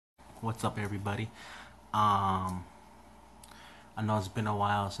What's up, everybody? I know it's been a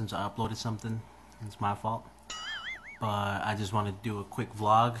while since I uploaded something. It's my fault, but I just want to do a quick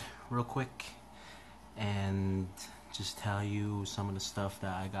vlog real quick and just tell you some of the stuff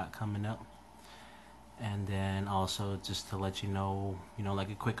that I got coming up, and then also just to let you know, like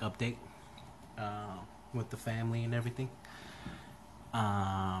a quick update with the family and everything.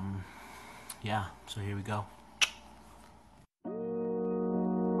 Yeah, so here we go.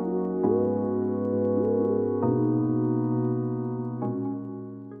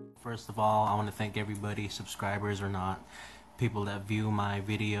 First of all, I want to thank everybody, subscribers or not, people that view my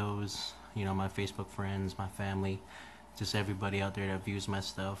videos, my Facebook friends, my family, just everybody out there that views my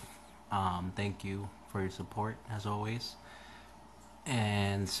stuff. Thank you for your support, as always.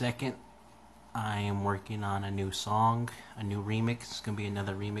 And second, I am working on a new song, a new remix. It's going to be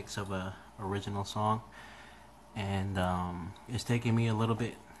another remix of a original song. And it's taking me a little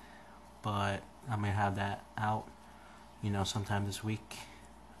bit, but I'm going to have that out, sometime this week.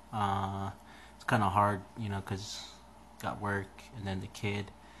 It's kind of hard, because got work and then the kid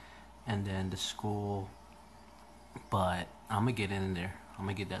and then the school, but I'm gonna get in there. I'm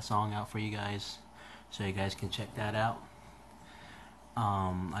gonna get that song out for you guys so you guys can check that out.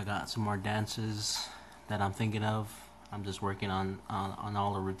 I got some more dances that I'm thinking of. I'm just working on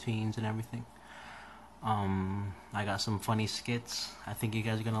all the routines and everything. I got some funny skits I think you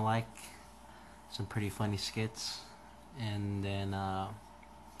guys are gonna like, some pretty funny skits, and then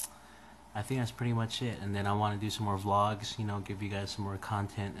I think that's pretty much it. And then I want to do some more vlogs, give you guys some more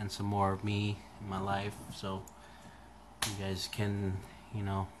content and some more of me in my life, so you guys can,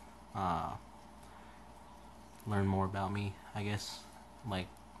 learn more about me, I guess, like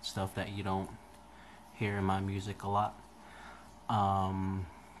stuff that you don't hear in my music a lot.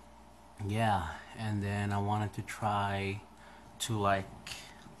 Yeah, and then I wanted to try to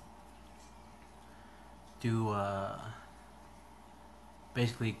do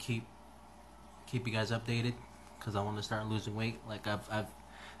basically keep you guys updated, because I want to start losing weight. Like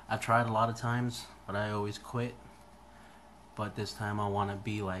I've tried a lot of times, but I always quit. But this time I want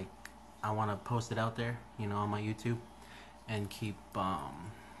to post it out there, on my YouTube, and keep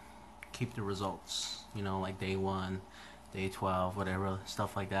the results, like day 1, day 12, whatever,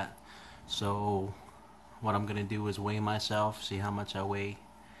 stuff like that. So what I'm gonna do is weigh myself, see how much I weigh,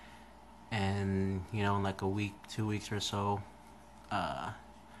 and in like a week, 2 weeks or so,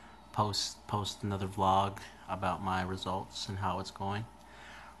 post another vlog about my results and how it's going.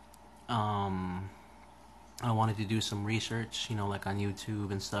 I wanted to do some research, like on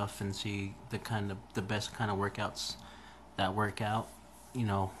YouTube and stuff, and see the best kind of workouts that work out.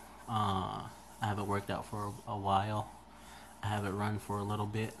 I haven't worked out for a while. I haven't run for a little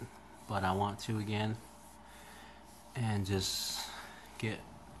bit, but I want to again, and just get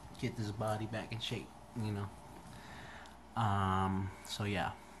this body back in shape, so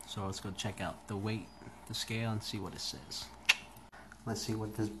yeah. So let's go check out the weight, the scale, and see what it says. Let's see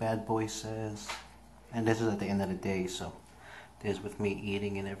what this bad boy says. And this is at the end of the day, so this is with me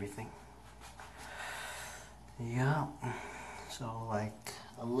eating and everything. Yeah. So like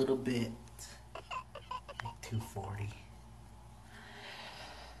a little bit, like 240.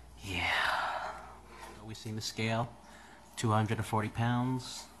 Yeah. So we seen the scale, 240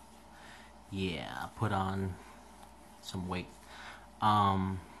 pounds. Yeah, put on some weight.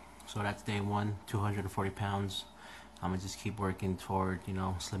 So that's day 1, 240 pounds. I'm gonna just keep working toward,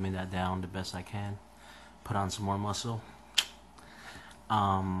 slimming that down the best I can. Put on some more muscle.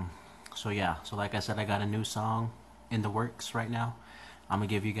 So yeah, so like I said, I got a new song in the works right now. I'm gonna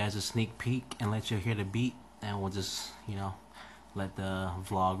give you guys a sneak peek and let you hear the beat, and we'll just, let the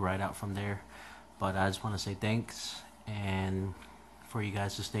vlog ride out from there. But I just want to say thanks, and for you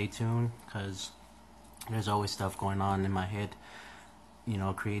guys to stay tuned, because there's always stuff going on in my head.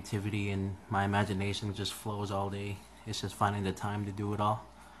 Creativity and my imagination just flows all day. It's just finding the time to do it all.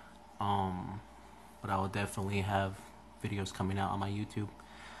 But I will definitely have videos coming out on my YouTube.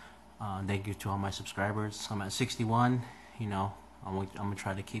 Thank you to all my subscribers. I'm at 61. I'm gonna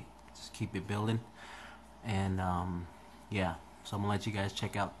try to keep it building. And yeah, so I'm gonna let you guys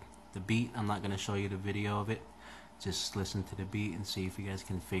check out the beat. I'm not gonna show you the video of it. Just listen to the beat and see if you guys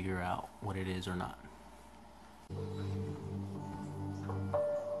can figure out what it is or not.